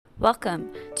Welcome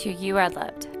to You Are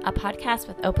Loved, a podcast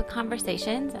with open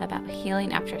conversations about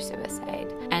healing after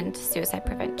suicide and suicide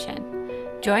prevention.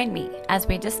 Join me as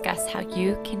we discuss how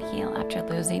you can heal after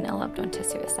losing a loved one to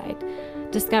suicide.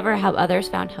 Discover how others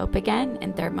found hope again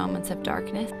in their moments of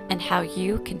darkness and how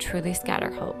you can truly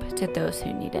scatter hope to those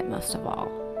who need it most of all.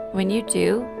 When you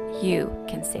do, you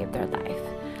can save their life.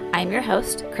 I'm your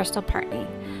host, Crystal Partney.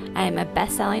 I am a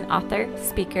best-selling author,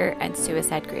 speaker, and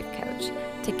suicide grief coach.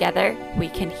 Together, we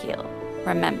can heal.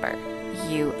 Remember,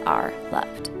 you are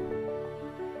loved.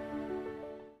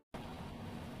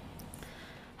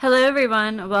 Hello,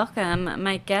 everyone. Welcome.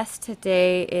 My guest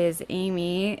today is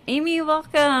Amy. Amy,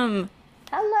 welcome.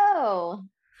 Hello.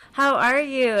 How are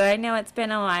you? I know it's been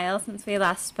a while since we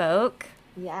last spoke.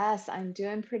 Yes, I'm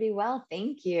doing pretty well.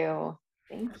 Thank you. Of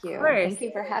Thank you. course. Thank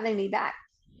you for having me back.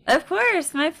 Of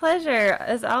course, my pleasure,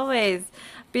 as always.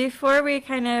 Before we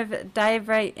kind of dive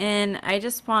right in, I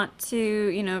just want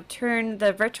to, turn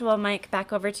the virtual mic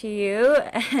back over to you.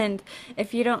 And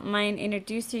if you don't mind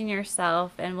introducing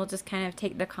yourself, and we'll just kind of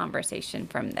take the conversation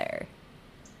from there.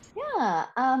 Yeah,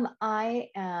 I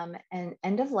am an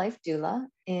end-of-life doula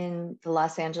in the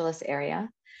Los Angeles area.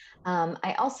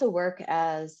 I also work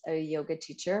as a yoga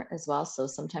teacher as well. So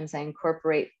sometimes I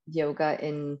incorporate yoga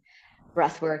and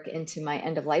breath work into my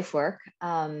end-of-life work.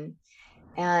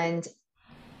 And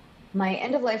my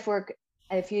end-of-life work,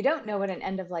 if you don't know what an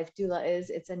end-of-life doula is,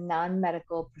 it's a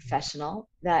non-medical professional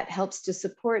that helps to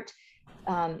support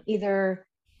either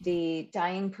the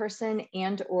dying person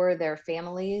and or their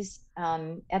families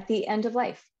at the end of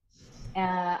life.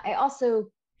 I also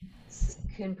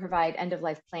can provide end of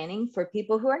life planning for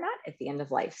people who are not at the end of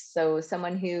life. So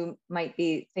someone who might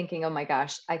be thinking, oh my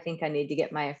gosh, I think I need to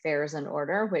get my affairs in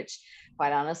order, which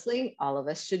quite honestly, all of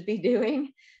us should be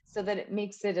doing, so that it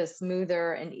makes it a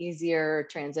smoother and easier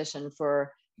transition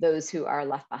for those who are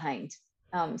left behind.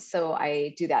 So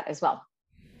I do that as well.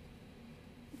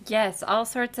 Yes, all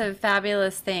sorts of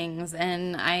fabulous things.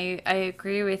 And I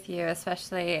agree with you,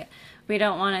 especially we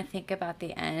don't want to think about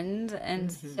the end. And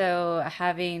Mhm. so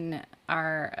having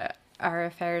our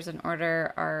affairs in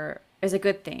order is a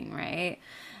good thing, right?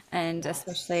 And Yes.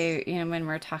 especially, when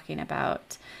we're talking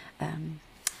about um,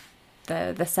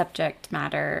 the subject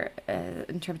matter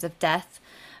in terms of death.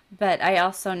 But I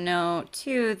also know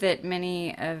too that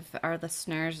many of our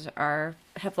listeners are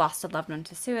have lost a loved one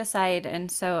to suicide, and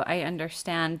so I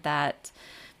understand that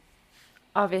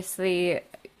obviously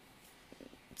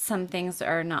some things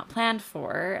are not planned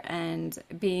for, and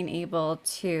being able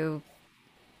to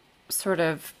sort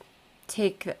of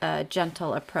take a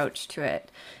gentle approach to it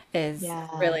is Yeah.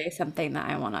 really something that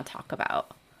I want to talk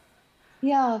about.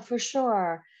 Yeah, for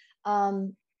sure.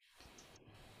 Um,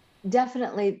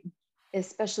 Definitely,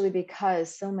 especially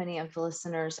because so many of the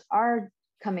listeners are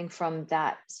coming from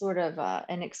that sort of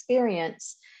an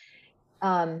experience.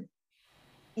 Um,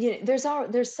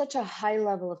 there's such a high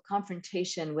level of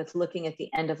confrontation with looking at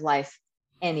the end of life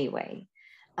anyway.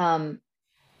 Um,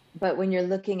 but when you're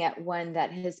looking at one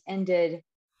that has ended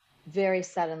very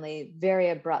suddenly, very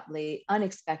abruptly,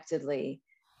 unexpectedly,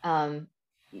 um,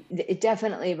 it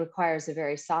definitely requires a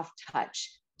very soft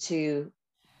touch to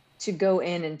go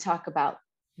in and talk about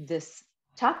this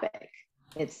topic.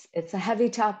 It's a heavy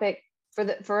topic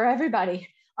for everybody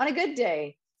on a good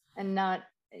day, and not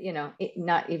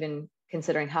not even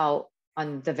considering how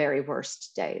on the very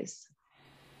worst days.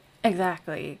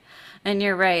 Exactly. And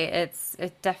you're right.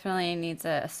 It definitely needs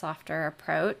a softer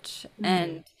approach. Mm.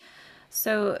 And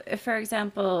so, for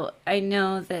example, I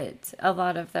know that a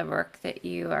lot of the work that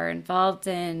you are involved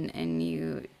in and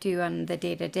you do on the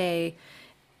day to day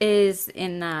is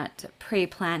in that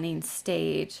pre-planning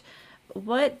stage.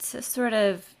 What sort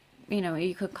of,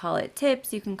 you could call it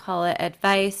tips, you can call it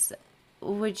advice,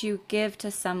 would you give to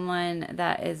someone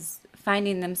that is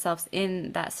finding themselves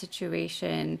in that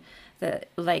situation, that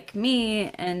like me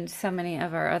and so many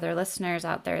of our other listeners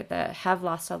out there that have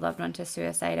lost a loved one to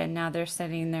suicide, and now they're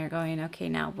sitting there going, okay,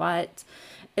 now what?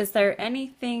 Is there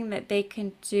anything that they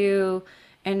can do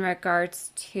in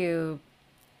regards to,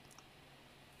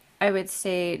 I would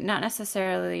say, not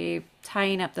necessarily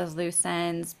tying up those loose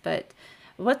ends, but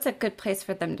what's a good place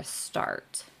for them to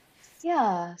start?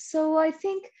 Yeah, so I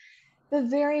think the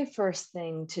very first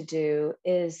thing to do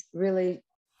is really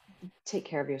take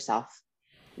care of yourself.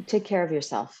 Take care of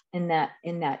yourself in that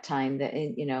time, that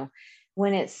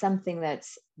when it's something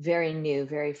that's very new,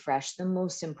 very fresh. The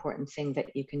most important thing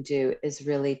that you can do is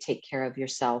really take care of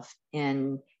yourself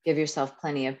and give yourself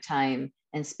plenty of time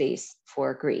and space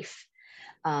for grief.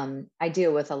 I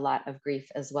deal with a lot of grief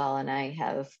as well, and I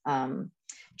have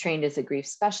trained as a grief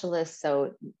specialist.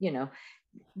 So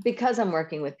because I'm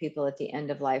working with people at the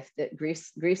end of life, that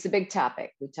grief's a big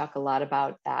topic. We talk a lot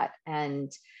about that.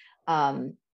 And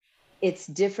um, it's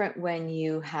different when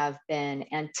you have been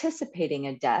anticipating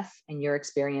a death and you're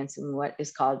experiencing what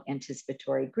is called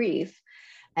anticipatory grief,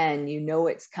 and you know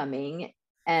it's coming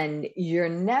and you're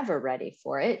never ready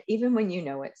for it. Even when you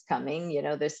know it's coming, you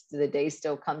know, the day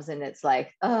still comes and it's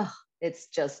like, oh, it's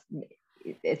just,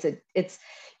 it's,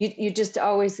 you just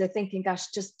always are thinking, gosh,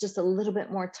 just a little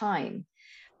bit more time.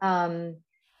 Um,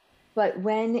 but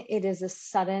when it is a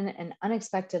sudden and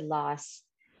unexpected loss,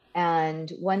 and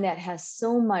one that has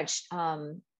so much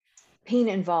pain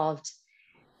involved,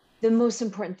 the most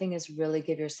important thing is really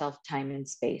give yourself time and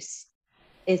space.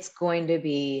 It's going to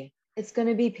be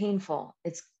painful.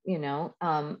 It's,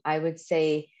 I would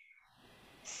say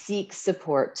seek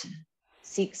support.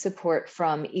 Seek support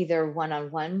from either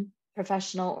one-on-one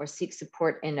professional or seek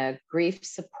support in a grief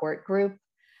support group.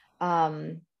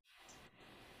 Um,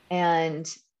 and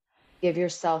give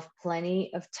yourself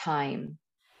plenty of time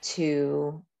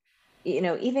to,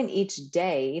 even each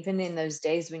day, even in those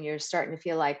days when you're starting to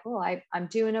feel like, oh, I'm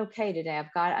doing okay today,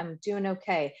 I'm doing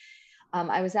okay.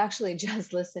 I was actually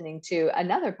just listening to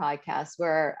another podcast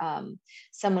where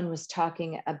someone was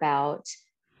talking about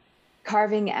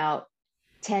carving out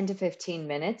 10 to 15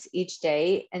 minutes each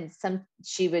day, and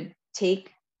she would take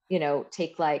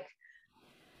like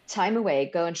time away,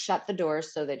 go and shut the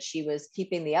doors so that she was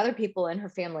keeping the other people in her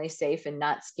family safe and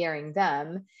not scaring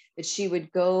them. That she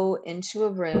would go into a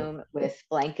room with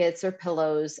blankets or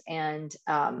pillows and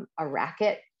a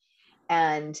racket,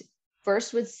 and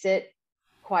first would sit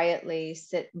quietly,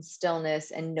 sit in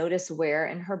stillness, and notice where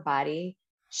in her body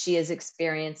she is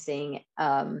experiencing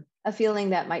a feeling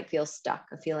that might feel stuck,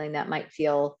 a feeling that might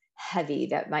feel heavy,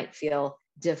 that might feel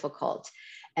difficult,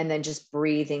 and then just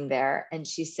breathing there. And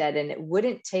she said, and it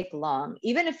wouldn't take long,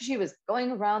 even if she was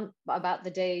going around about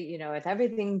the day, with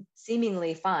everything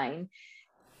seemingly fine,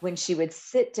 when she would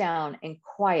sit down and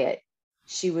quiet,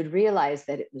 she would realize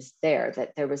that it was there,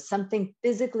 that there was something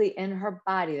physically in her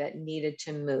body that needed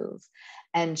to move.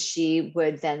 And she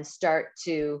would then start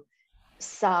to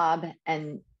sob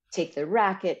and take the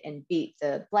racket and beat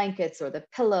the blankets or the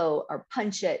pillow or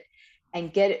punch it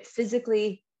and get it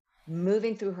physically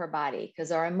moving through her body,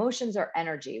 because our emotions are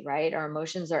energy, right? Our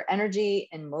emotions are energy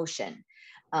and motion.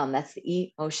 That's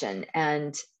the emotion.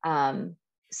 And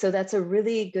so that's a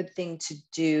really good thing to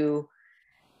do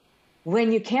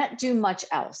when you can't do much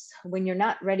else, when you're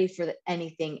not ready for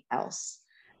anything else.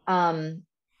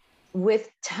 With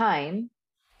time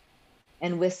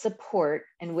and with support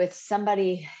and with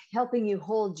somebody helping you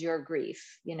hold your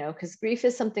grief, because grief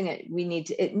is something that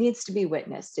it needs to be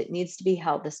witnessed. It needs to be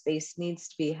held. The space needs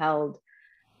to be held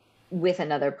with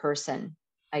another person,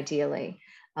 ideally.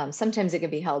 Sometimes it can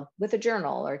be held with a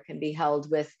journal, or it can be held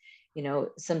with,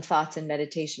 some thoughts and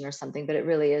meditation or something, but it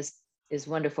really is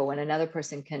wonderful when another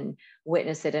person can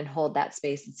witness it and hold that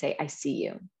space and say, I see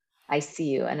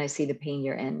you, and I see the pain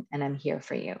you're in, and I'm here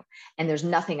for you. And there's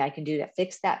nothing I can do to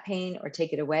fix that pain or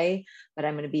take it away, but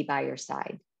I'm going to be by your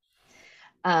side.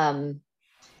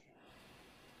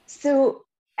 So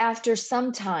after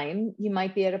some time, you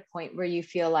might be at a point where you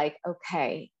feel like,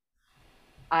 okay,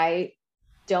 I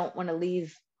don't want to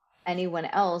leave anyone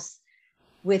else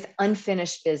with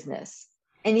unfinished business.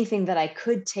 Anything that I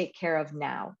could take care of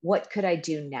now. What could I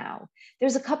do now?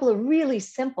 There's a couple of really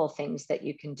simple things that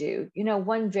you can do.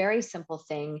 One very simple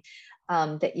thing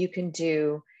that you can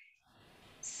do.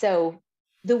 So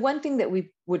the one thing that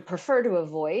we would prefer to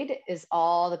avoid is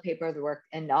all the paperwork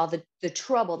and all the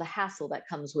trouble, the hassle that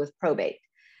comes with probate,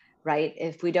 right?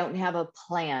 If we don't have a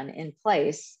plan in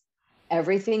place,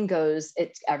 everything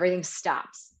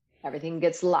stops. Everything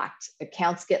gets locked.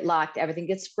 Accounts get locked. Everything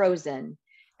gets frozen.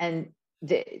 And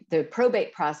the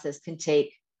probate process can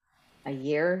take a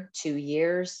year, 2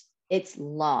 years. It's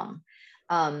long.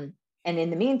 And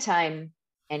in the meantime,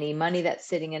 any money that's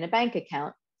sitting in a bank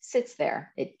account sits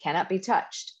there. It cannot be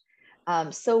touched.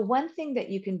 So one thing that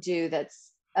you can do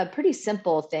that's a pretty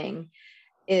simple thing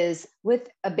is, with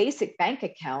a basic bank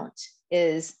account,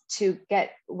 is to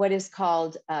get what is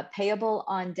called a payable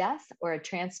on death or a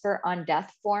transfer on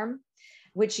death form,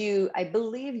 which you, I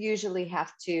believe, usually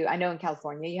have to, I know in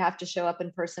California, you have to show up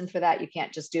in person for that. You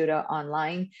can't just do it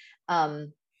online.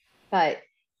 But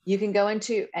you can go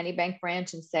into any bank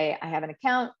branch and say, I have an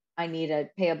account, I need a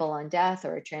payable on death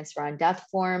or a transfer on death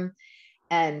form,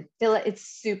 and fill it. It's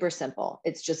super simple.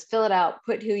 It's just fill it out,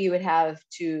 put who you would have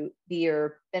to be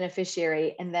your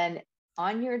beneficiary. And then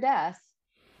on your death,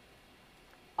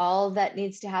 all that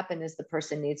needs to happen is the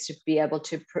person needs to be able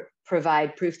to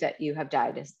provide proof that you have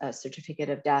died, a certificate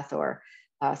of death or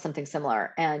something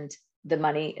similar. And the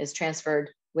money is transferred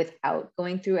without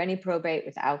going through any probate,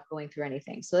 without going through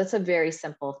anything. So that's a very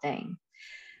simple thing.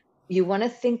 You want to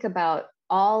think about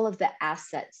all of the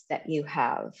assets that you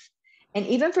have. And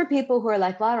even for people who are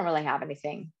like, well, I don't really have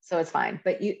anything, so it's fine.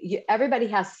 But everybody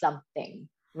has something.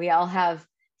 We all have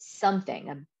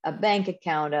something, a bank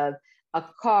account, a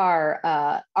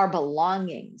car, our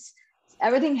belongings.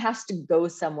 Everything has to go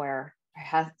somewhere,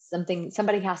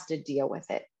 somebody has to deal with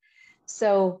it.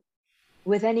 So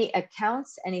with any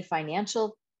accounts, any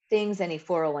financial things, any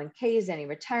 401ks, any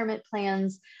retirement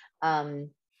plans,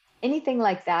 anything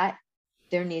like that,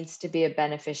 there needs to be a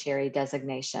beneficiary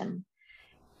designation.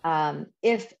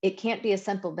 If it can't be a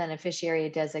simple beneficiary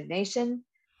designation,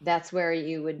 that's where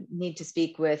you would need to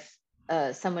speak with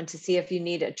someone to see if you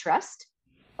need a trust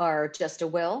or just a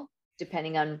will,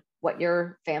 depending on what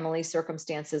your family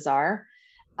circumstances are.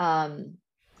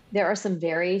 There are some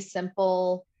very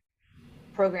simple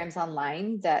programs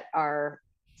online that are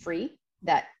free,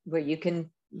 where you can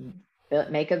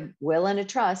make a will and a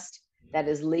trust that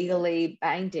is legally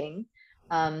binding,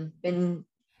 and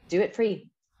do it free.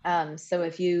 So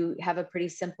if you have a pretty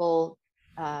simple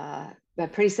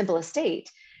estate,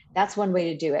 that's one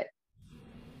way to do it.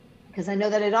 Because I know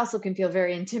that it also can feel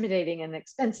very intimidating and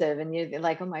expensive, and you're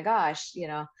like, oh my gosh,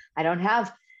 I don't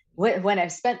have, when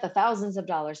I've spent the thousands of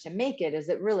dollars to make it, is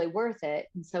it really worth it?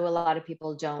 And so a lot of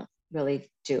people don't really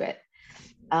do it.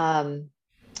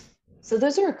 So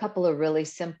those are a couple of really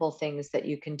simple things that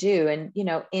you can do. And,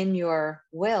 in your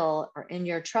will or in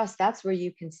your trust, that's where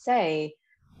you can say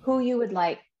who you would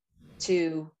like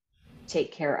to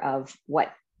take care of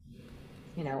what,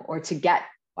 or to get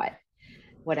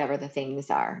whatever the things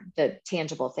are, the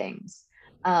tangible things.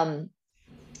 And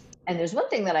there's one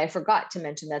thing that I forgot to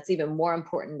mention that's even more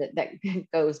important that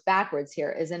goes backwards here,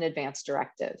 is an advance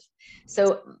directive.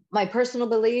 So my personal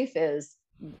belief is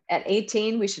at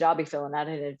 18, we should all be filling out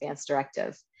an advance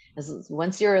directive.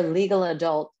 Once you're a legal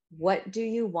adult, what do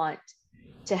you want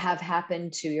to have happen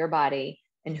to your body?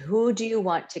 And who do you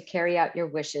want to carry out your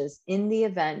wishes in the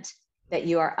event that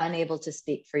you are unable to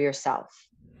speak for yourself?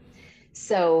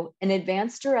 So an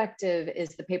advance directive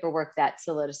is the paperwork that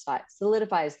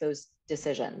solidifies those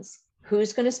decisions.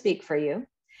 Who's going to speak for you?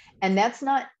 And that's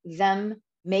not them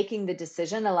making the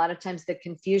decision. A lot of times the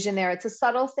confusion there, it's a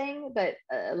subtle thing, but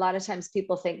a lot of times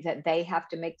people think that they have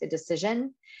to make the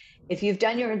decision. If you've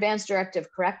done your advance directive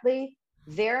correctly,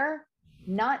 they're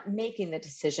not making the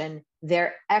decision,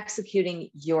 they're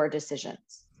executing your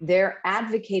decisions. They're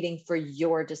advocating for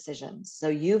your decisions. So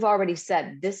you've already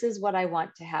said, this is what I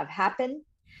want to have happen.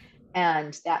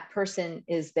 And that person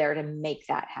is there to make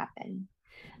that happen.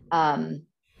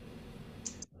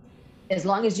 As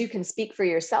long as you can speak for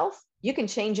yourself, you can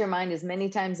change your mind as many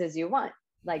times as you want.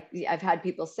 Like I've had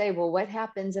people say, well, what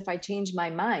happens if I change my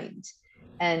mind?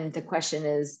 And the question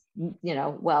is,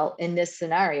 well, in this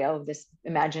scenario, this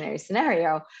imaginary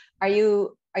scenario, are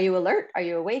you alert? Are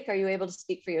you awake? Are you able to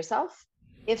speak for yourself?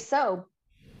 If so,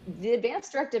 the advance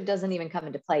directive doesn't even come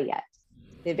into play yet.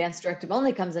 The advance directive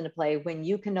only comes into play when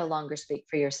you can no longer speak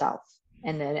for yourself.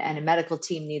 And a medical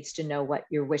team needs to know what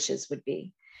your wishes would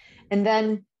be. And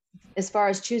then as far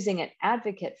as choosing an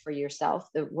advocate for yourself,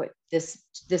 this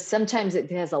sometimes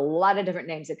it has a lot of different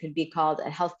names. It could be called a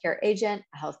healthcare agent,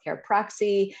 a healthcare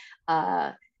proxy,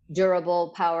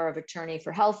 durable power of attorney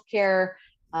for healthcare.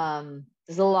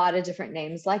 There's a lot of different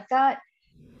names like that.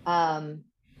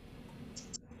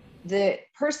 The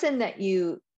person that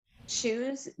you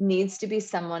choose needs to be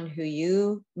someone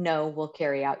who will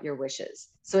carry out your wishes.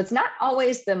 So it's not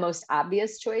always the most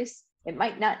obvious choice. It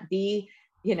might not be,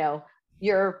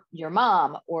 your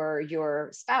mom or your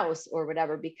spouse or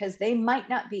whatever, because they might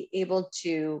not be able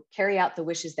to carry out the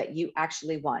wishes that you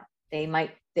actually want. It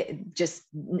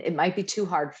might be too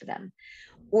hard for them,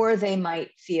 or they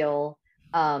might feel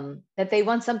that they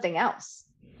want something else.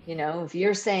 If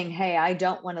you're saying, hey, I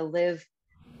don't want to live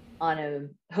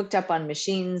hooked up on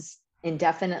machines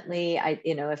indefinitely.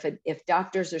 If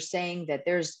doctors are saying that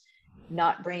there's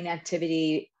not brain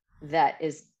activity that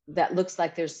looks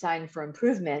like there's sign for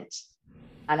improvement,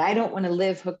 and I don't want to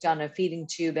live hooked on a feeding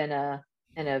tube and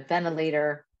a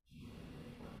ventilator.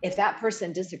 If that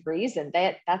person disagrees and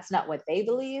that's not what they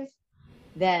believe,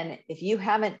 then if you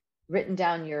haven't written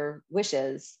down your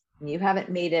wishes and you haven't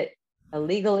made it a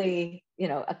legally,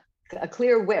 a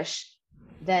clear wish,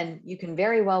 then you can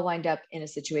very well wind up in a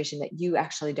situation that you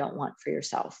actually don't want for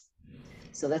yourself.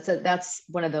 So that's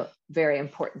one of the very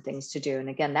important things to do. And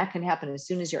again, that can happen as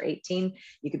soon as you're 18.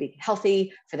 You could be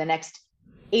healthy for the next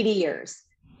 80 years.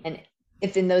 And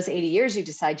if in those 80 years you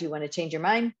decide you want to change your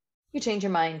mind, you change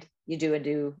your mind, you do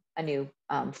a new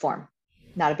form.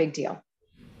 Not a big deal.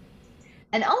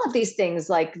 And all of these things,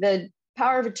 like the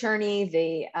power of attorney,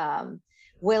 the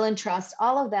will and trust,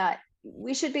 all of that,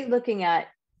 we should be looking at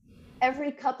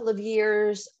every couple of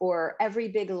years or every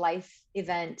big life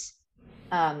event.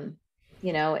 um,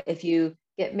 if you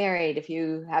get married, if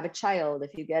you have a child,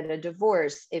 if you get a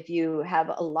divorce, if you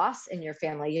have a loss in your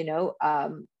family,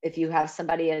 if you have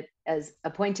somebody as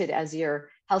appointed as your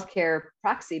healthcare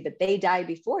proxy, but they die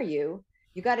before you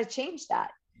got to change that.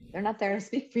 They're not there to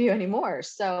speak for you anymore.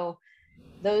 So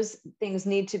those things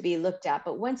need to be looked at.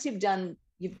 But once you've done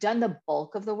the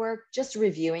bulk of the work, just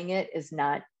reviewing it is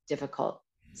not difficult.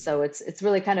 So it's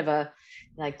really kind of a,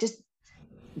 like, just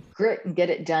grit and get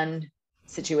it done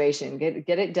situation.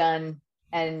 Get it done.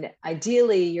 And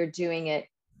ideally you're doing it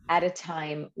at a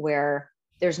time where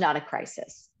there's not a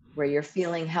crisis, where you're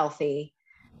feeling healthy,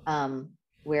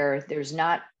 where there's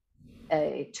not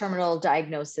a terminal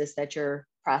diagnosis that you're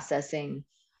processing,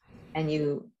 and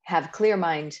you have clear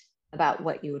mind about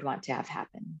what you would want to have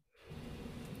happen.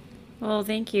 Well,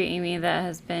 thank you, Amy. That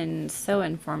has been so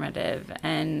informative.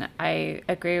 And I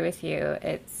agree with you.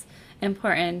 It's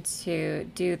important to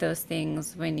do those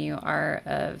things when you are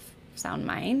of sound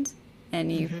mind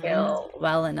and you Mm-hmm. feel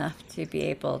well enough to be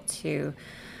able to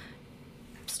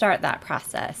start that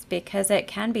process, because it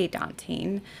can be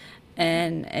daunting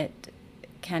and it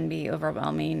can be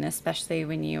overwhelming, especially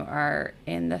when you are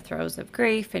in the throes of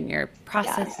grief and you're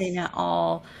processing Yes. it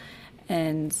all.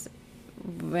 And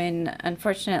when,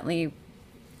 unfortunately,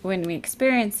 when we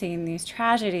experiencing these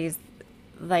tragedies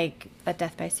like a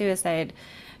death by suicide,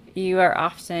 you are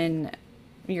often,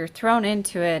 you're thrown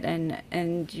into it,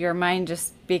 and your mind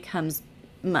just becomes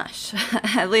mush.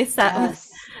 At least that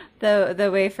was Yes. the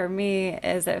way for me,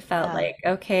 is it felt Yeah. like,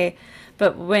 okay,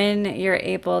 but when you're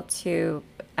able to,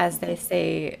 as they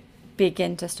say,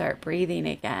 begin to start breathing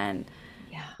again,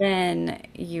 Yeah. then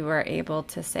you are able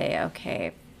to say,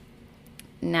 okay,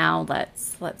 now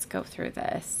let's go through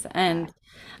this. Yeah. And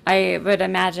I would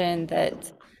imagine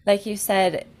that, like you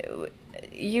said,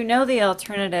 you know the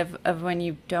alternative of when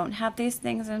you don't have these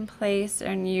things in place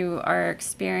and you are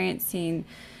experiencing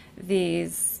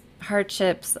these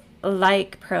hardships,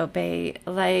 like probate,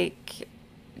 like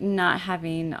not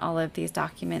having all of these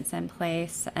documents in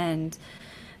place. And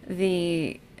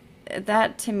the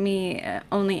that to me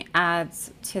only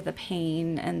adds to the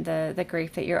pain and the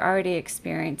grief that you're already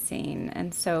experiencing.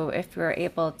 And so if we're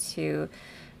able to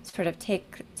sort of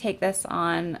take this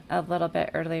on a little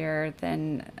bit earlier,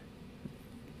 then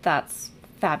that's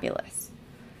fabulous.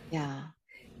 Yeah.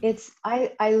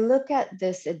 I look at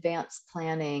this advanced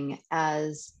planning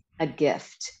as a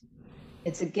gift.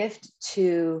 It's a gift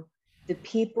to the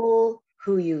people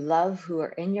who you love, who are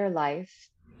in your life.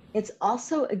 It's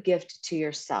also a gift to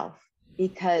yourself,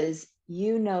 because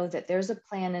you know that there's a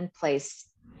plan in place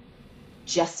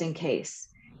just in case.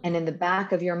 And in the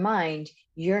back of your mind,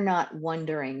 you're not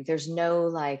wondering. There's no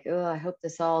like, oh, I hope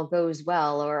this all goes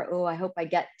well, or oh, I hope I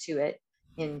get to it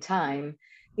in time,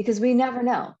 because we never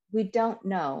know. We don't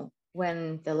know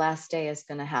when the last day is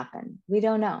going to happen. We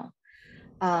don't know.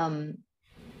 Um,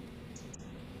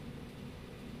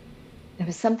 there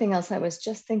was something else I was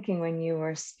just thinking when you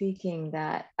were speaking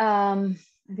that I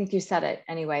think you said it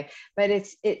anyway, but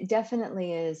it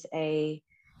definitely is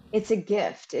it's a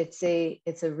gift. It's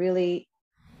a really,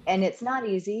 and it's not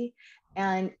easy.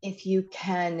 And if you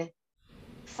can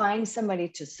find somebody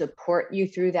to support you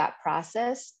through that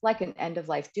process, like an end of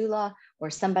life doula or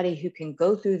somebody who can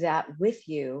go through that with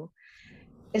you,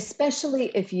 especially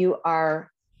if you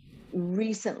are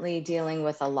recently dealing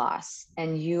with a loss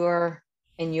and you're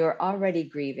already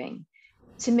grieving,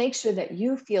 to make sure that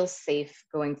you feel safe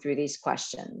going through these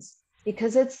questions,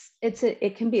 because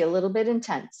it can be a little bit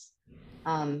intense.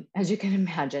 As you can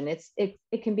imagine,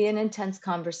 it can be an intense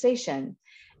conversation,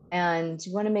 and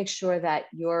you want to make sure that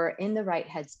you're in the right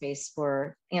headspace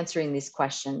for answering these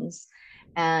questions,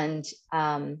 and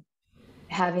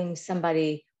having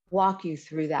somebody walk you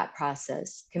through that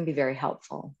process can be very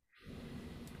helpful,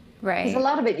 because a Right.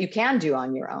 lot of it you can do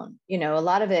on your own. A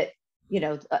lot of it,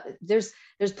 there's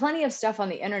plenty of stuff on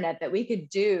the internet that we could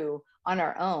do on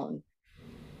our own.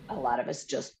 A lot of us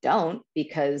just don't,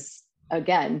 because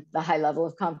again, the high level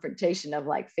of confrontation of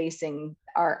like facing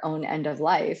our own end of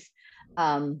life.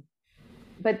 um,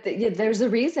 but yeah, there's a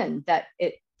reason that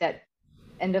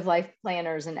end of life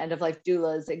planners and end of life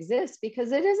doulas exist,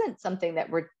 because it isn't something that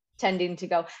we're tending to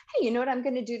go, hey, you know what I'm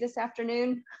going to do this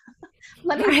afternoon?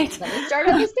 let me Right. let me start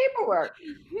on this paperwork.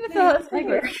 You thought it was Like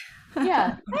over.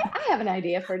 yeah, I have an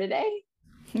idea for today.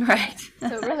 Right.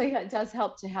 So really it does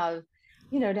help to have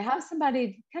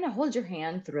somebody kind of hold your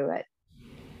hand through it.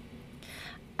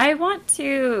 I want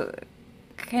to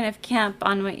kind of camp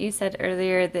on what you said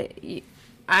earlier, that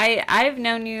I've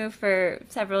known you for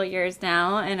several years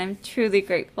now, and I'm truly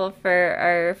grateful for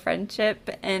our friendship.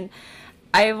 And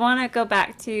I want to go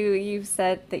back to you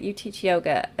said that you teach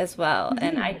yoga as well,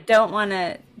 and Mhm. I don't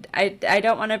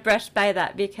want to brush by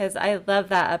that because I love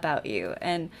that about you,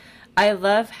 and I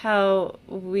love how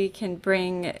we can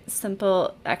bring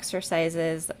simple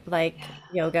exercises like Yeah.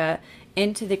 yoga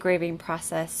into the grieving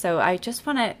process. So I just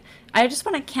want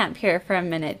to camp here for a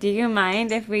minute. Do you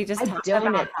mind if we just I talk don't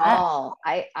about at that? all.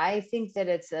 I think that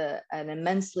it's an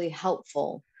immensely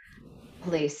helpful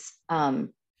place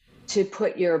to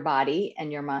put your body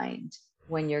and your mind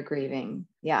when you're grieving.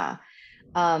 Yeah.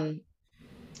 Um,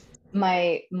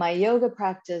 my yoga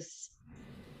practice,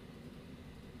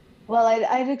 well,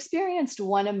 I'd experienced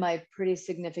one of my pretty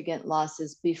significant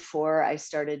losses before I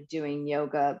started doing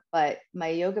yoga, but my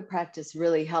yoga practice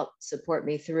really helped support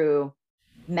me through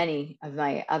many of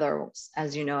my others.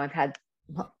 As you know, I've had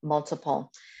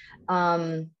multiple.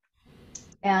 Um,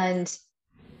 and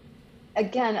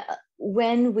again,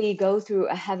 when we go through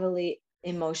a heavily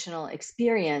emotional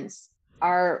experience,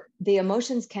 our the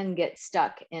emotions can get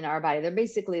stuck in our body. They're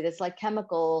basically this like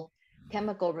chemical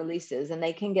releases, and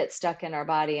they can get stuck in our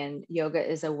body. And yoga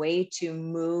is a way to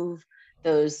move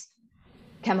those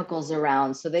chemicals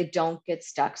around so they don't get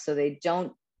stuck, so they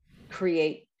don't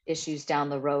create issues down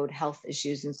the road, health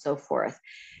issues, and so forth.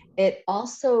 It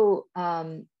also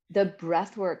the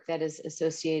breath work that is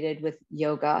associated with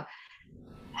yoga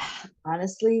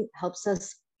honestly helps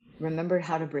us remember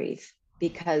how to breathe,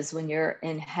 because when you're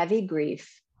in heavy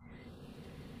grief,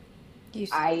 You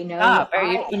I know stop, or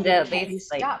you I need to you at can't you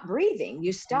least like. stop breathing.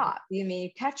 You stop. You mean you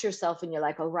catch yourself and you're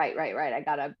like, oh right.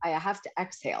 I have to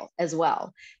exhale as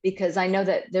well. Because I know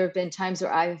that there have been times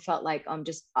where I felt like I'm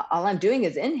just all I'm doing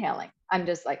is inhaling. I'm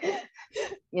just like,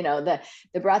 the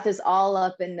breath is all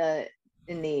up in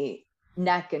the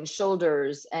neck and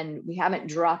shoulders, and we haven't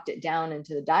dropped it down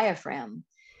into the diaphragm.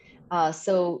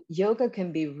 So yoga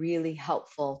can be really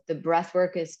helpful. The breath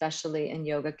work, especially in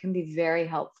yoga, can be very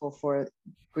helpful for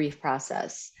grief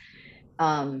process.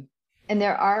 Um, and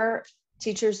there are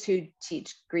teachers who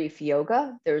teach grief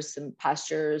yoga. There's some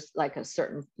postures, like a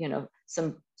certain,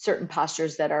 some certain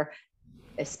postures that are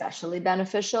especially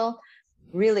beneficial.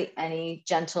 Really, any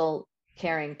gentle,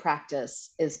 caring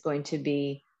practice is going to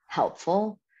be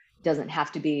helpful. Doesn't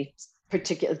have to be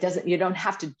particular. Doesn't You don't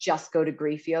have to just go to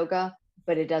grief yoga,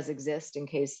 but it does exist in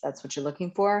case that's what you're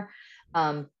looking for.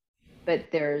 Um, but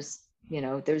there's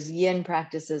yin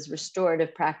practices,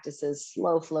 restorative practices,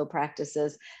 slow flow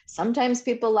practices. Sometimes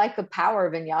people like a power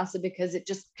vinyasa because it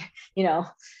just you know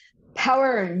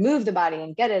power and move the body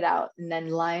and get it out. And then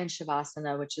lion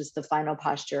shavasana, which is the final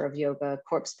posture of yoga,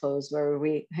 corpse pose, where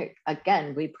we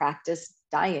practice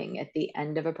dying at the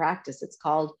end of a practice. It's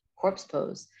called corpse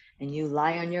pose, and you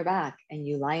lie on your back and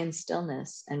you lie in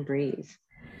stillness and breathe.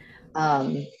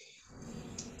 um,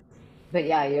 but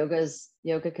yeah,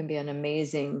 yoga can be an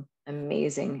amazing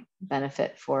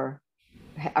benefit for,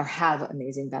 or have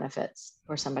amazing benefits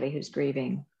for somebody who's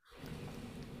grieving.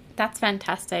 That's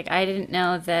fantastic. I didn't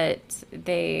know that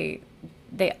they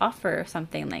offer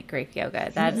something like grief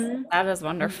yoga. Mm-hmm. That is Mm-hmm.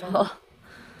 wonderful.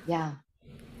 Yeah,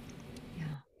 yeah,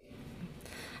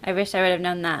 I wish I would have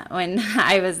known that when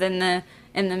I was in the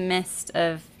midst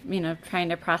of, trying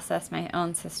to process my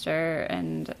own sister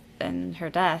and her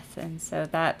death. And so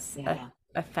that's yeah.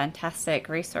 a fantastic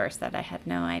resource that I had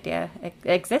no idea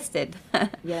existed.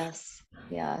 Yes,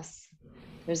 yes.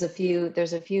 There's a few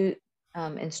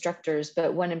instructors,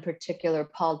 but one in particular,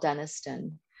 Paul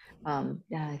Deniston.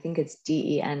 Yeah, I think it's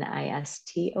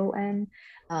Deniston.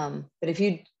 But if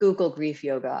you Google grief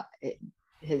yoga,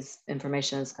 his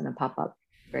information is going to pop up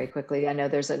very quickly. I know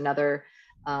there's another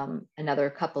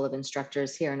couple of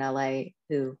instructors here in LA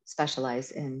who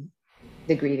specialize in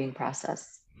the grieving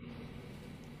process.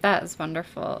 That is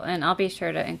wonderful. And I'll be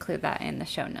sure to include that in the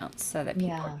show notes so that people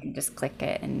Yeah. can just click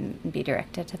it and be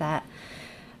directed to that.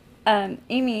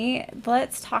 Amy,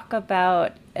 let's talk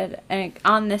about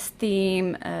on this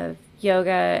theme of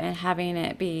yoga and having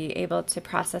it be able to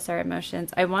process our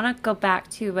emotions. I want to go back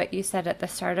to what you said at the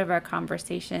start of our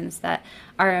conversations that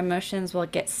our emotions will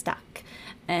get stuck.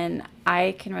 And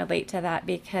I can relate to that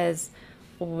because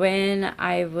when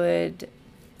I would,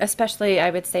 especially I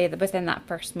would say that within that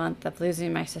first month of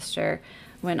losing my sister,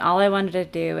 when all I wanted to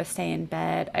do was stay in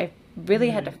bed, I really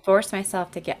had to Mm. force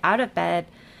myself to get out of bed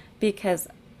because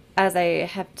as I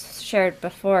have shared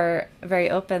before very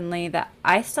openly, that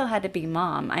I still had to be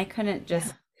mom. I couldn't just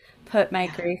Yeah. put my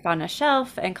Yeah. grief on a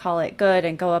shelf and call it good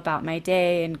and go about my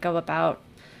day and go about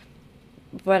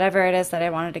whatever it is that I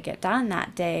wanted to get done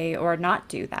that day or not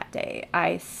do that day.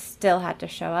 I still had to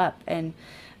show up. And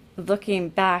looking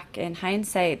back in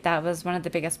hindsight, that was one of the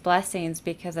biggest blessings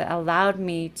because it allowed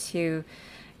me to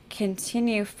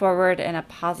continue forward in a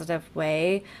positive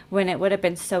way when it would have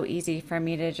been so easy for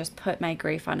me to just put my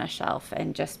grief on a shelf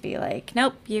and just be like,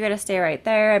 nope, you got to stay right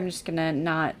there. I'm just going to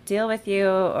not deal with you,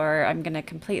 or I'm going to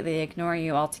completely ignore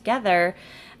you altogether.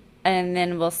 And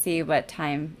then we'll see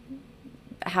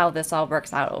how this all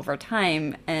works out over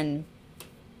time. And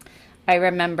I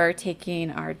remember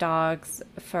taking our dogs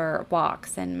for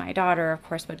walks, and my daughter, of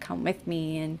course, would come with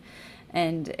me,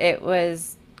 and it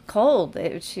was cold.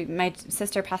 My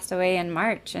sister passed away in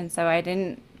March, and so I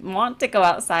didn't want to go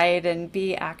outside and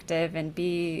be active and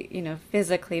be,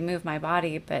 physically move my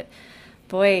body. But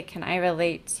boy, can I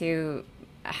relate to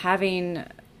having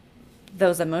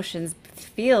those emotions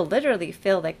literally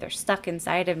feel like they're stuck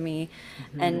inside of me,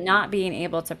 Mhm. and not being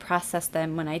able to process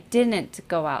them when I didn't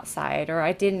go outside or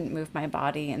I didn't move my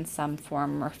body in some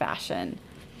form or fashion.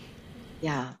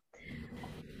 Yeah.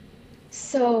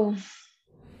 So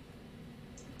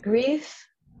grief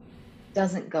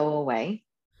doesn't go away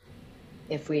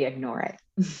if we ignore it.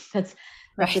 that's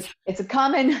Right. it's a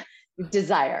common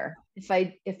desire. If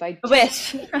I just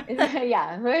Wish.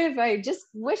 yeah, if I just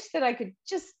wish that I could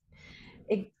just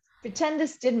it, pretend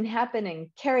this didn't happen and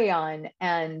carry on.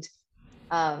 And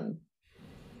um,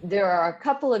 there are a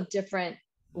couple of different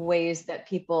ways that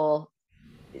people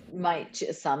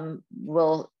some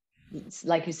will,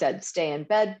 like you said, stay in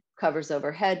bed, covers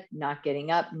overhead, not getting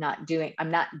up, I'm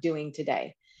not doing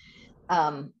today.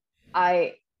 um,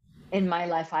 I In my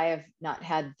life, I have not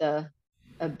had the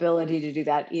ability to do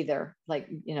that either. Like,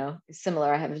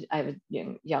 similar, I have a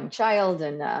young child,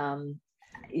 and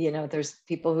there's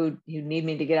people who need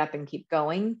me to get up and keep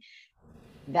going.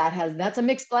 That's a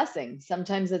mixed blessing.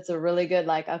 Sometimes it's a really good,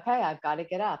 like, okay, I've got to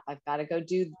get up, I've got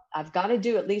to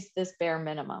do at least this bare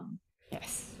minimum.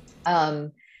 Yes.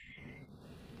 um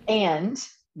and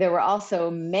there were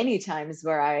also many times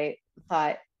where I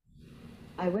thought,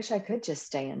 I wish I could just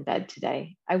stay in bed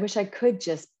today. I wish I could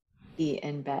just be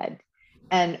in bed.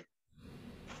 And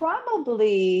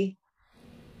probably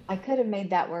I could have made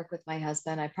that work with my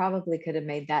husband. I probably could have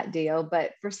made that deal,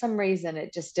 but for some reason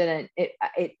it just didn't.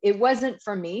 It wasn't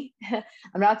for me.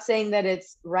 I'm not saying that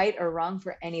it's right or wrong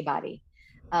for anybody.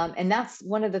 And that's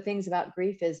one of the things about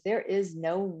grief is there is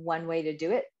no one way to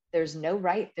do it. There's no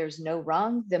right, there's no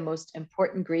wrong. The most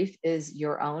important grief is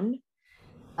your own.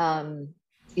 um,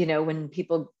 when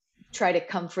people try to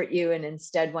comfort you and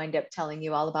instead wind up telling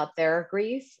you all about their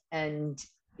grief, and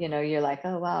you're like,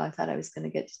 oh wow, I thought I was going to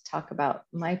get to talk about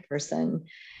my person.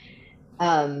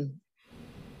 um,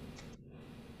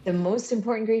 the most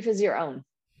important grief is your own.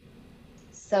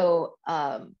 So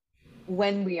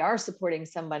when we are supporting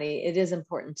somebody, it is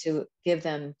important to give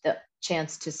them the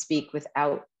chance to speak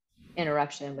without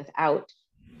interruption, without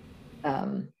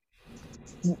um,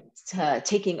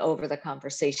 taking over the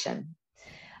conversation.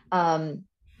 um,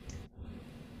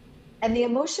 and the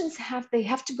emotions have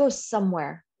to go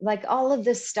somewhere. Like, all of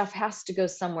this stuff has to go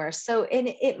somewhere. So, and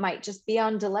it might just be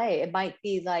on delay. It might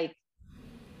be like,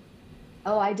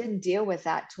 oh, I didn't deal with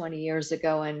that 20 years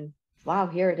ago, and wow,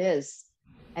 here it is.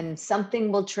 And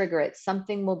something will trigger it,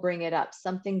 something will bring it up,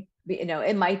 something,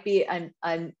 it might be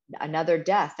another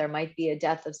death. There might be a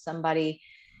death of somebody,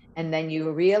 and then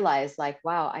you realize, like,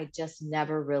 wow, I just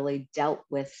never really dealt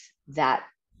with that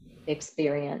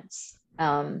experience.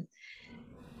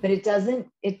 But it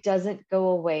doesn't go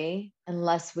away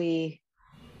unless we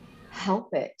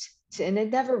help it and it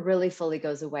never really fully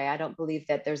goes away. I don't believe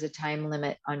that there's a time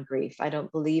limit on grief. I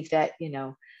don't believe that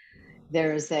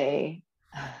there's a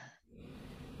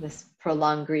this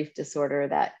prolonged grief disorder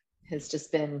that has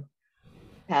just been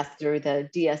passed through the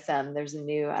DSM. There's a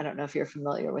new, I don't know if you're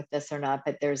familiar with this or not,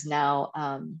 but there's now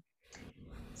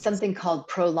something called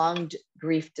prolonged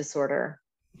grief disorder.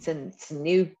 It's a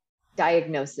new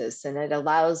diagnosis, and it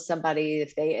allows somebody,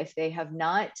 if they have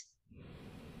not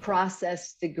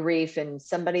processed the grief, and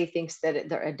somebody thinks that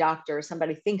they're a doctor, or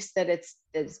somebody thinks that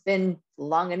it's been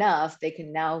long enough, they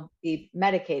can now be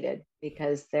medicated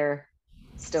because they're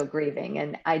still grieving.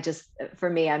 And for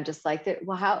me, I'm just like,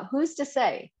 well, who's to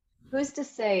say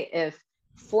if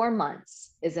 4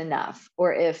 months is enough,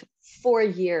 or if 4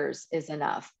 years is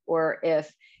enough, or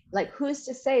if, like, who's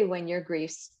to say when your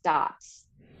grief stops,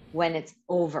 when it's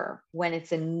over, when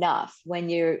it's enough, when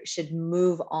you should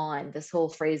move on? This whole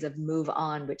phrase of move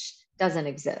on, which doesn't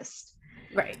exist.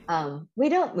 Right. We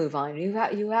don't move on. You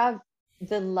have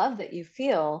the love that you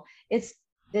feel. It's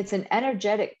an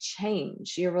energetic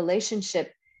change. Your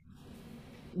relationship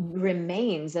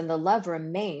remains, and the love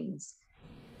remains.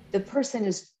 The person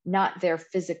is not there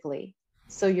physically,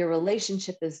 so your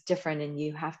relationship is different, and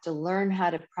you have to learn how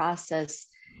to process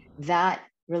that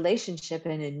relationship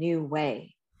in a new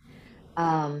way.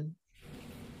 Um,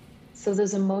 so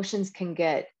those emotions can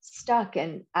get stuck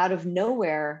and out of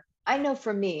nowhere. I know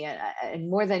for me, and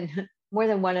more than more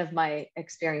than one of my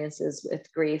experiences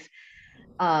with grief,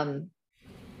 um,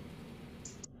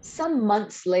 some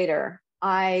months later,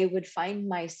 I would find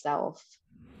myself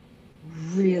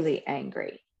really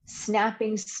angry,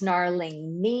 snapping,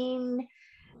 snarling, mean,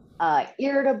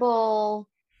 irritable.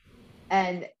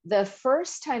 And the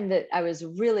first time that I was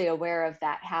really aware of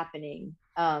that happening,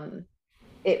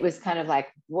 it was kind of like,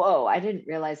 whoa, I didn't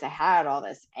realize I had all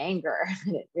this anger. I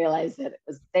didn't realize that it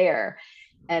was there.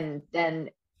 And then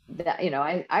that,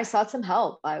 I sought some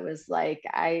help. I was like,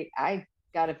 I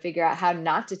got to figure out how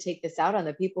not to take this out on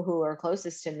the people who are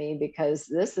closest to me, because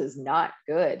this is not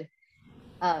good.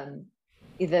 Um,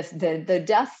 the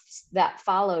deaths that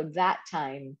followed that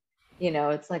time,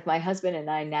 it's like my husband and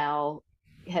I now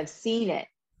have seen it,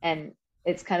 and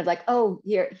it's kind of like, oh,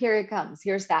 here it comes.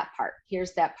 Here's that part.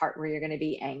 Here's that part where you're going to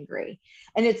be angry.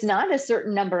 And it's not a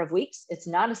certain number of weeks. It's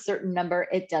not a certain number.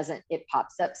 It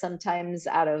pops up sometimes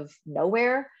out of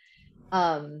nowhere.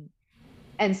 And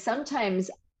sometimes,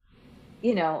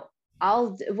 you know,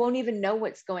 I'll won't even know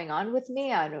what's going on with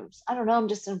me. I don't know. I'm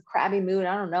just in a crabby mood.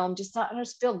 I don't know. I'm just not, I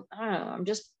just feel, I don't know. I'm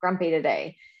just grumpy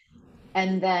today.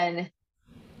 And then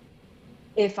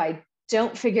if I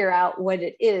don't figure out what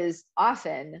it is,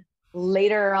 often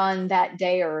later on that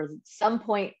day or some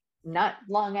point not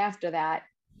long after that,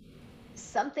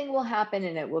 something will happen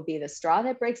and it will be the straw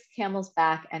that breaks the camel's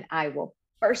back, and I will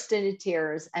burst into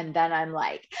tears. And then I'm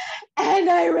like, and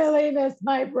I really miss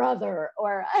my brother,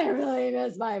 or I really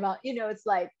miss my mom.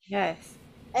 Yes.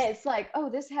 It's like, oh,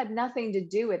 this had nothing to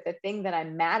do with the thing that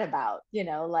I'm mad about,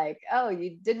 like, oh,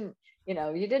 you didn't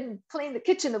clean the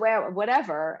kitchen the way or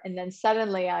whatever. And then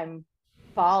suddenly I'm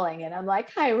falling and I'm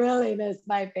like, I really miss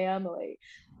my family.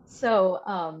 So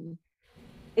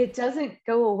it doesn't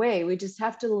go away. We just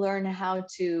have to learn how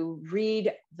to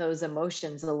read those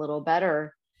emotions a little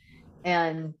better.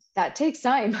 And that takes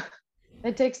time.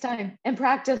 That takes time and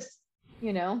practice,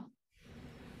 you know?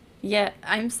 Yeah,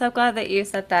 I'm so glad that you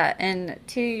said that. And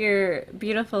to your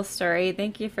beautiful story,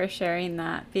 thank you for sharing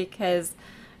that, because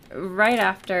right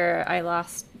after I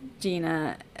lost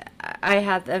Gina, I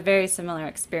had a very similar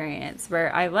experience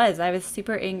where I was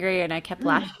super angry and I kept Mm.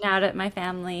 lashing out at my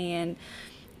family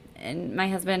and my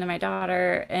husband and my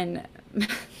daughter, and my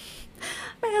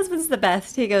husband's the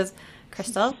best. He goes,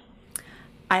 "Crystal,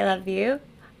 I love you,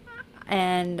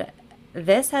 and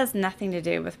this has nothing to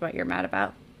do with what you're mad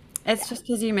about. It's Yeah. just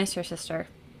because you miss your sister."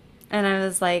 And I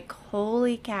was like,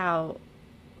 holy cow,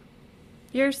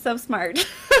 you're so smart.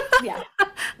 Yeah.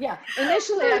 Yeah.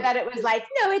 Initially, I bet it was like,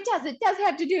 no, it doesn't. It does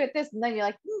have to do with this. And then you're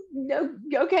like, no,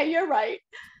 okay, you're right.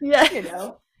 You Yes.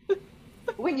 know,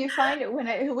 when you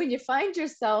find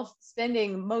yourself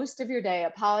spending most of your day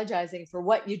apologizing for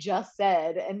what you just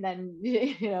said, and then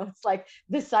it's like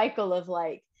the cycle of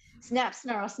like snap,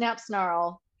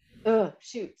 snarl. Oh,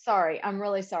 shoot, sorry. I'm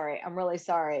really sorry. I'm really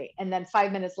sorry. And then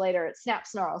 5 minutes later, it's snap,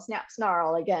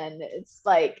 snarl again. It's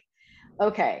like,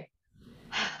 okay,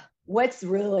 what's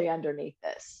really underneath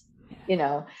this? You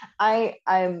know,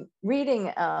 I'm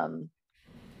reading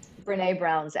Brene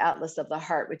Brown's Atlas of the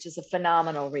Heart, which is a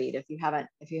phenomenal read if you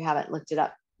haven't looked it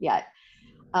up yet.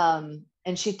 And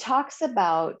she talks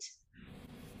about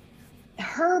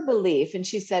her belief, and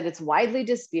she said it's widely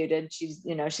disputed.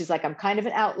 She's like, I'm kind of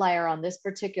an outlier on this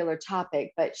particular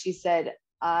topic, but she said,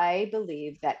 I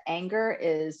believe that anger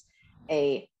is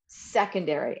a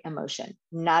secondary emotion,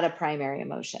 not a primary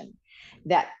emotion.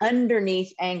 That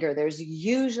underneath anger, there's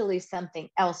usually something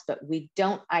else, but we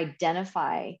don't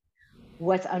identify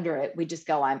what's under it. We just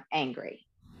go, I'm angry.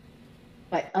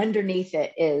 But underneath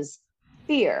it is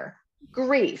fear,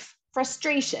 grief,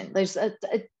 frustration. There's a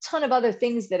ton of other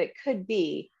things that it could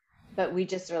be, but we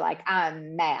just are like,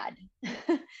 I'm mad.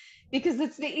 Because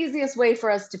it's the easiest way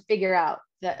for us to figure out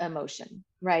the emotion,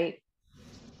 right?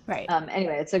 Right.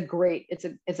 Anyway, it's a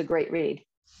great read.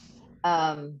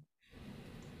 Um,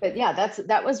 but yeah,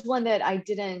 that was one that I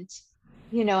didn't,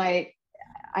 I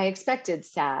expected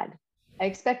sad. I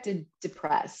expected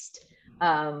depressed.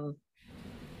 Um,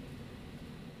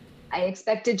 I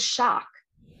expected shock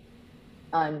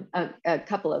on a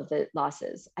couple of the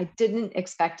losses. I didn't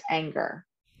expect anger,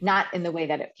 not in the way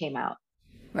that it came out.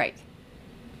 Right.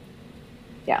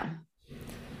 Yeah.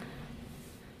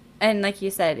 And like you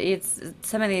said, it's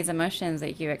some of these emotions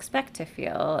that you expect to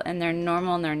feel, and they're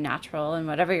normal and they're natural, and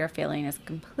whatever you're feeling is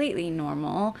completely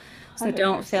normal. So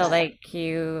don't feel 100%. like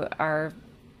you are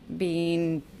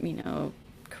being,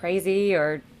 crazy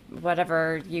or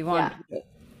whatever you want. Yeah.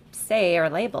 say or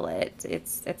label it.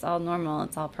 It's all normal.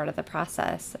 It's all part of the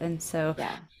process. And so,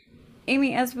 Yeah.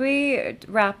 Amy, as we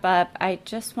wrap up, I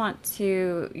just want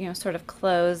to, sort of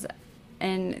close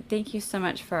and thank you so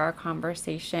much for our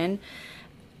conversation.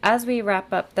 As we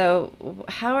wrap up, though,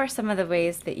 how are some of the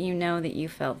ways that you know that you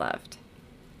feel loved?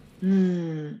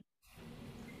 Mm.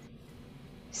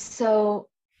 So,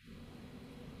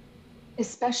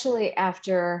 especially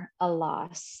after a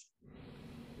loss,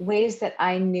 ways that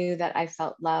I knew that I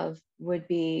felt love would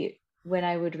be when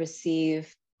I would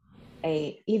receive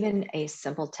even a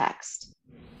simple text,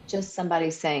 just somebody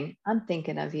saying, "I'm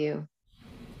thinking of you."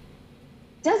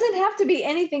 Doesn't have to be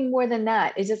anything more than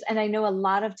that. It's just, and I know a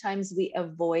lot of times we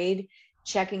avoid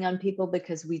checking on people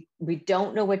because we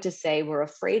don't know what to say. We're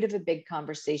afraid of a big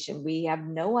conversation. We have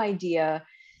no idea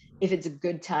if it's a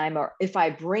good time, or if I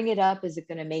bring it up, is it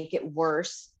going to make it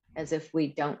worse? As if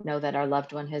we don't know that our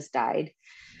loved one has died.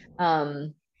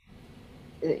 Um,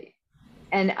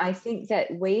 and I think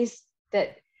that ways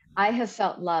that I have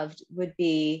felt loved would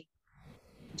be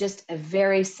just a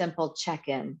very simple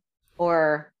check-in,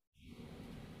 or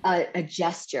a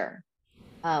gesture.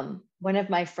 One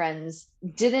of my friends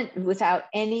didn't, without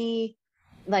any,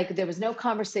 like, there was no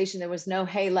conversation, there was no,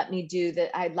 "Hey, let me do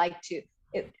that, I'd like to."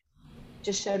 It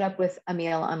just showed up with a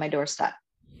meal on my doorstep.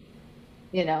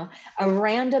 A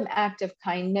random act of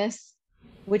kindness,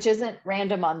 which isn't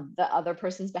random on the other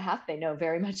person's behalf. They know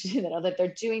very much, that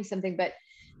they're doing something. But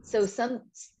so, some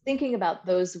thinking about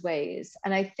those ways.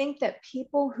 And I think that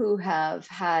people who have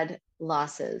had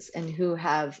losses and who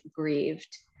have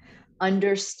grieved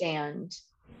understand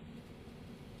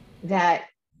that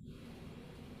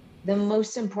the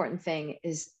most important thing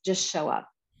is just show up.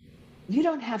 You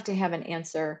don't have to have an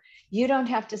answer. You don't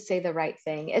have to say the right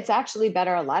thing. It's actually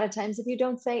better a lot of times if you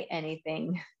don't say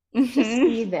anything. Just Hmm.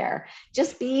 be there.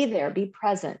 Just be there. Be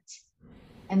present.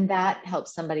 And that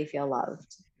helps somebody feel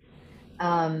loved.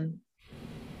 Um,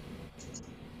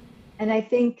 and I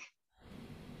think,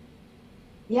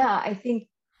 yeah, I think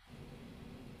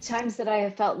times that I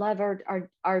have felt love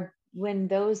are when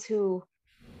those who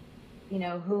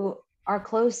are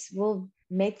close will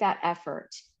make that effort.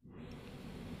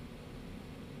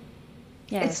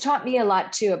 Yes. It's taught me a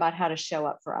lot too about how to show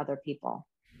up for other people,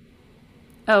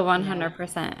 Oh, you know?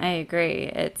 100%. I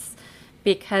agree. It's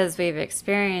because we've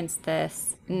experienced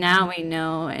this. Now we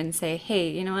know and say, hey,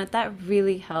 you know what? That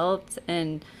really helped.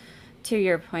 And to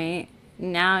your point,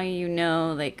 now you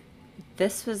know, like,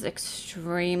 this was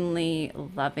extremely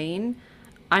loving.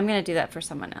 I'm going to do that for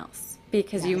someone else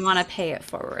because you want to Yes. pay it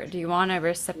forward. You want to Yeah.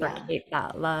 reciprocate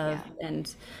that love Yeah.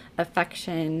 and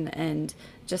affection. And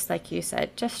just like you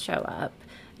said, just show up.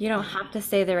 You don't Yeah. have to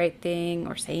say the right thing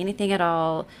or say anything at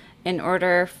all in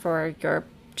order for your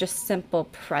just simple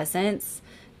presence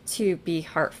to be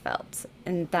heartfelt.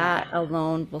 And Yeah. that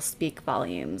alone will speak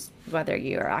volumes, whether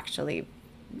you are actually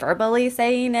verbally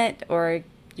saying it or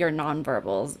your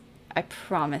nonverbals. I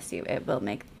promise you it will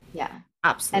make Yeah. And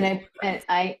absolute difference.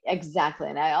 I exactly.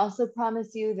 And I also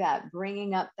promise you that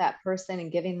bringing up that person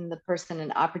and giving the person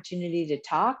an opportunity to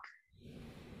talk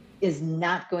is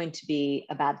not going to be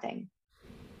a bad thing.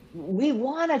 We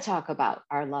want to talk about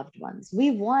our loved ones.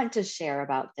 We want to share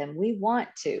about them. We want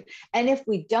to. And if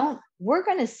we don't, we're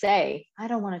going to say, "I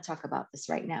don't want to talk about this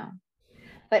right now."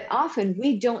 But often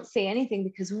we don't say anything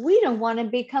because we don't want to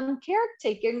become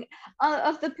caretaking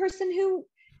of the person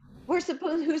who's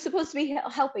supposed to be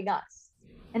helping us.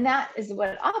 And that is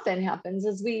what often happens,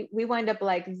 is we wind up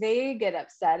like, they get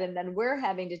upset and then we're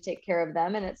having to take care of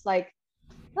them, and it's like,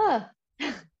 oh,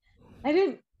 I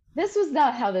didn't this was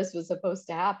not how this was supposed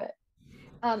to happen.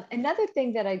 Another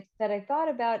thing that I thought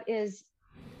about is,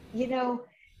 you know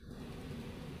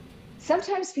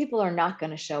sometimes people are not going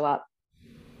to show up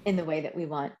in the way that we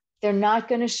want. They're not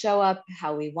going to show up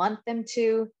how we want them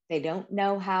to. They don't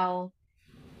know how.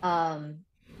 um,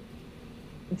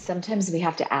 and sometimes we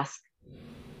have to ask.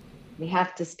 We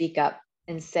have to speak up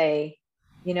and say,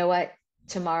 "You know what,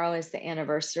 tomorrow is the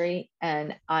anniversary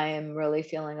and I am really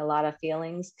feeling a lot of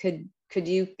feelings. Could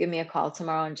you give me a call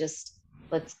tomorrow and just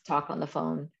let's talk on the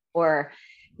phone?" Or,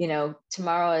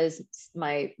 "Tomorrow is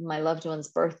my loved one's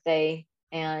birthday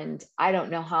and I don't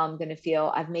know how I'm going to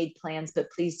feel. I've made plans,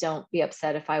 but please don't be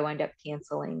upset if I wind up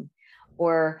canceling."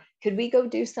 Or, "Could we go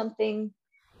do something?"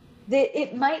 That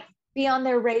it might be on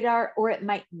their radar or it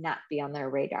might not be on their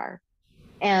radar.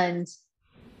 And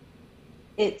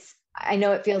I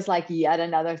know it feels like yet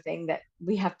another thing that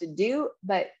we have to do,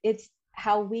 but it's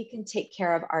how we can take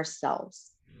care of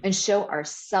ourselves and show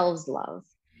ourselves love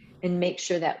and make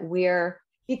sure that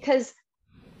because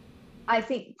I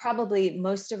think probably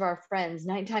most of our friends,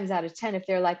 9 times out of 10, if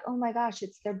they're like, oh my gosh,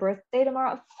 it's their birthday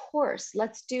tomorrow, of course,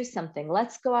 let's do something.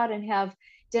 Let's go out and have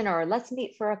dinner, or let's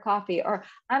meet for a coffee, or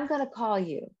I'm going to call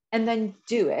you, and then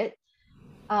do it.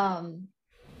 Um,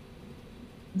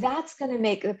 that's going to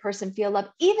make the person feel loved.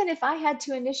 Even if I had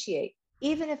to initiate,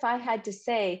 even if I had to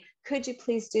say, could you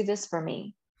please do this for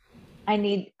me? I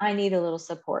need a little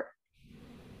support.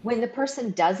 When the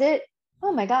person does it,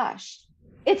 oh my gosh,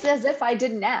 it's as if I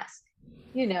didn't ask.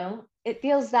 It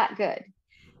feels that good.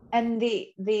 And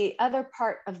the other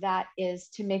part of that is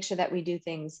to make sure that we do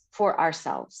things for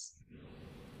ourselves,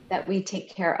 that we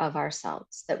take care of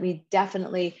ourselves, that we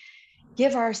definitely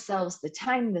give ourselves the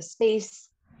time, the space,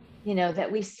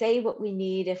 that we say what we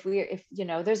need. If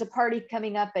there's a party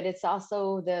coming up, but it's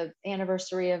also the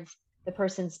anniversary of the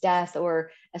person's death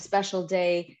or a special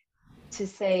day, to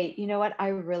say, you know what, I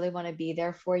really want to be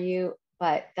there for you,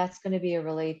 but that's going to be a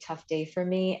really tough day for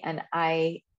me. And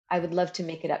I would love to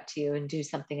make it up to you and do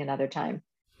something another time.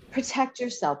 Protect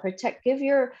yourself, protect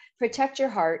your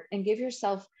heart, and give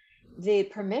yourself the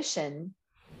permission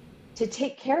to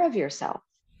take care of yourself.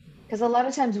 Because a lot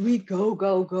of times we go,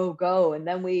 go, go, go, and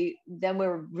then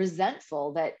we're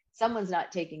resentful that someone's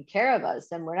not taking care of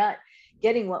us and we're not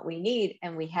getting what we need,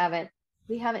 and we haven't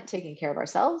taken care of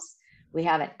ourselves. We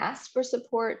haven't asked for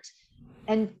support,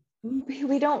 and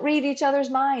we don't read each other's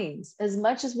minds as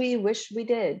much as we wish we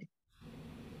did.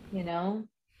 You know,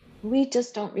 we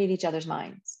just don't read each other's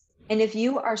minds. And if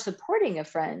you are supporting a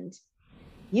friend,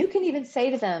 you can even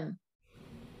say to them,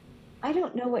 I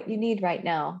don't know what you need right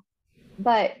now,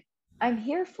 but I'm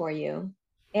here for you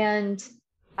and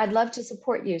I'd love to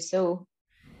support you. So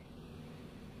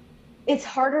it's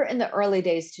harder in the early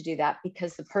days to do that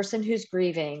because the person who's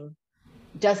grieving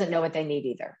doesn't know what they need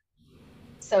either.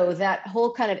 So that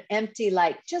whole kind of empty,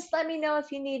 like, just let me know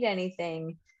if you need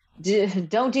anything.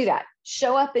 Don't do that.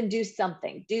 Show up and do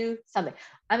something. Do something.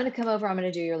 I'm going to come over. I'm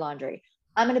going to do your laundry.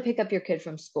 I'm going to pick up your kid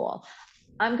from school.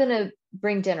 I'm going to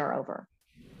bring dinner over.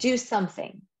 Do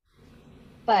something.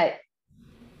 But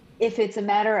if it's a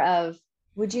matter of,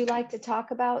 would you like to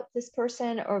talk about this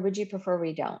person, or would you prefer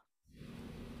we don't?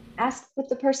 Ask what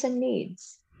the person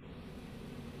needs.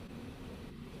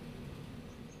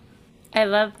 I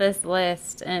love this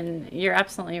list, and you're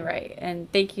absolutely right.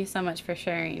 And thank you so much for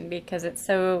sharing, because it's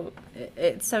so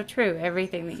true.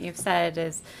 Everything that you've said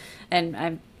is, and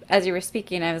I'm as you were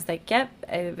speaking, I was like, yep.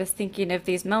 I was thinking of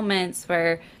these moments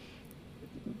where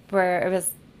it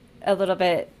was a little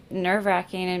bit nerve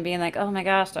wracking and being like, oh my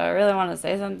gosh, do I really want to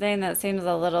say something that seems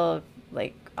a little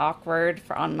like awkward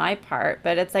for on my part?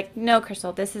 But it's like, no,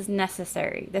 Crystal, this is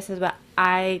necessary. This is what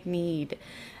I need.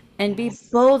 And be Yes.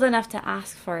 bold enough to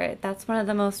ask for it. That's one of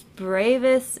the most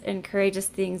bravest and courageous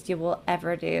things you will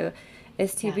ever do,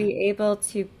 is to Yeah. be able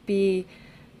to be,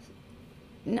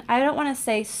 I don't want to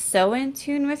say so in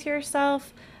tune with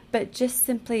yourself, but just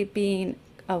simply being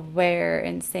aware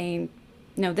and saying,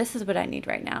 no, this is what I need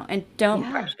right now. And don't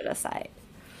Yeah. brush it aside.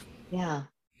 Yeah.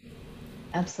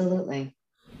 Absolutely.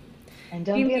 And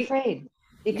don't be Maybe, afraid,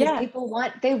 because yeah,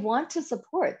 they want to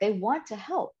support, they want to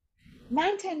help.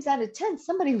 9 times out of 10,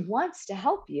 somebody wants to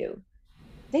help you.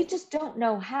 They just don't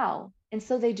know how. And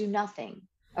so they do nothing,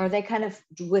 or they kind of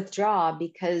withdraw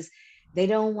because they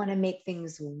don't want to make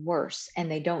things worse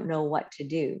and they don't know what to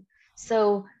do.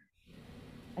 So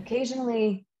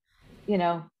occasionally,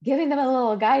 giving them a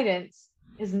little guidance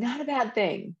is not a bad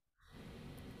thing.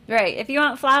 right. If you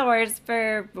want flowers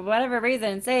for whatever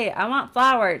reason, say, I want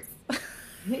flowers.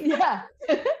 Yeah.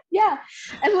 Yeah.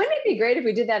 And wouldn't it be great if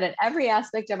we did that in every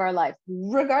aspect of our life,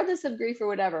 regardless of grief or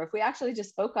whatever? If we actually just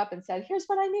spoke up and said, here's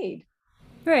what I need.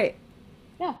 Right.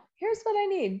 Yeah, here's what I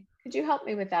need. Could you help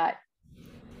me with that?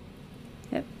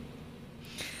 Yep.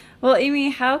 Well,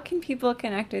 Amy, how can people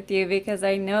connect with you? Because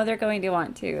I know they're going to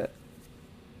want to.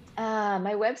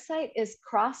 My website is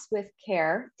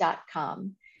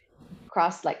crosswithcare.com.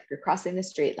 Cross, like you're crossing the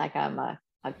street, like I'm a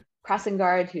crossing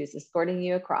guard who's escorting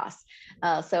you across.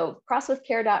 So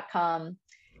crosswithcare.com.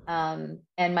 And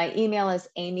my email is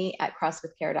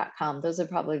amy@crosswithcare.com. Those are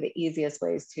probably the easiest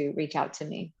ways to reach out to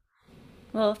me.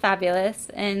 Well, fabulous.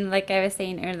 And like I was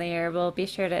saying earlier, we'll be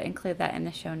sure to include that in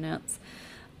the show notes.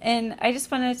 And I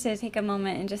just wanted to take a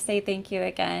moment and just say thank you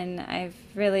again. I've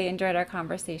really enjoyed our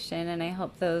conversation, and I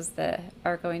hope those that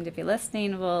are going to be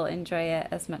listening will enjoy it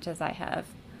as much as I have.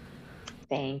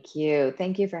 Thank you.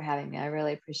 Thank you for having me. I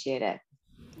really appreciate it.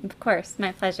 Of course,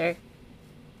 my pleasure.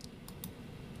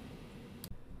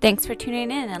 Thanks for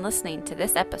tuning in and listening to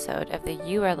this episode of the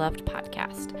You Are Loved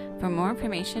podcast. For more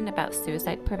information about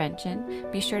suicide prevention,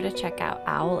 be sure to check out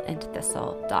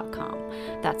owlandthistle.com.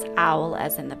 That's owl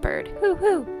as in the bird, hoo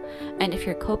hoo. And if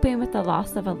you're coping with the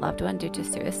loss of a loved one due to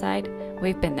suicide,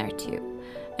 we've been there too.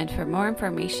 And for more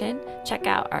information, check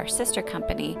out our sister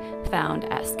company found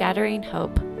at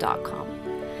scatteringhope.com.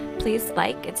 Please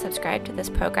like and subscribe to this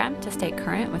program to stay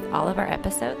current with all of our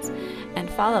episodes, and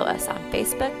follow us on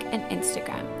Facebook and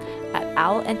Instagram at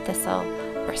Owl and Thistle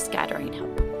or Scattering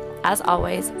Hope. As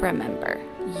always, remember,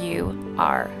 you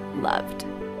are loved.